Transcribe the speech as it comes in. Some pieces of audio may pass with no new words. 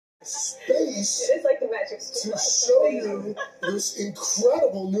space it is like the magic to show you this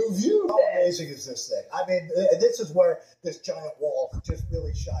incredible new view. How amazing is this thing? I mean, this is where this giant wall just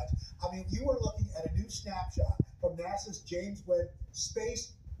really shines. I mean, you are looking at a new snapshot from NASA's James Webb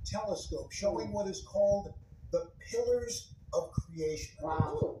Space Telescope showing what is called the Pillars of Creation.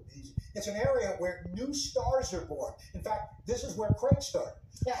 Wow. It's an area where new stars are born. In fact, this is where Craig started.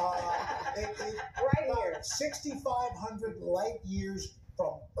 Right here. 6,500 light years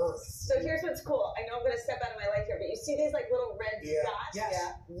from Earth. So here's what's cool. I know I'm going to step out of my light here, but you see these like little red dots? Yes.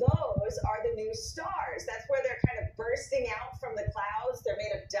 Yeah. Those are the new stars. That's where they're kind of bursting out from the clouds. They're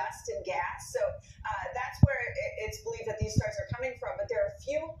made of dust and gas. So that's where it's believed that these stars are coming from. But they're a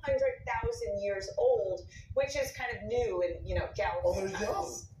few 100,000 years old, which is kind of new in, galaxy. Oh, there you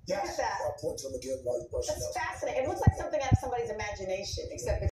go. Yes. Look at that. I'll point to them again while you brush it That's out. fascinating. It looks like something out of somebody's imagination, except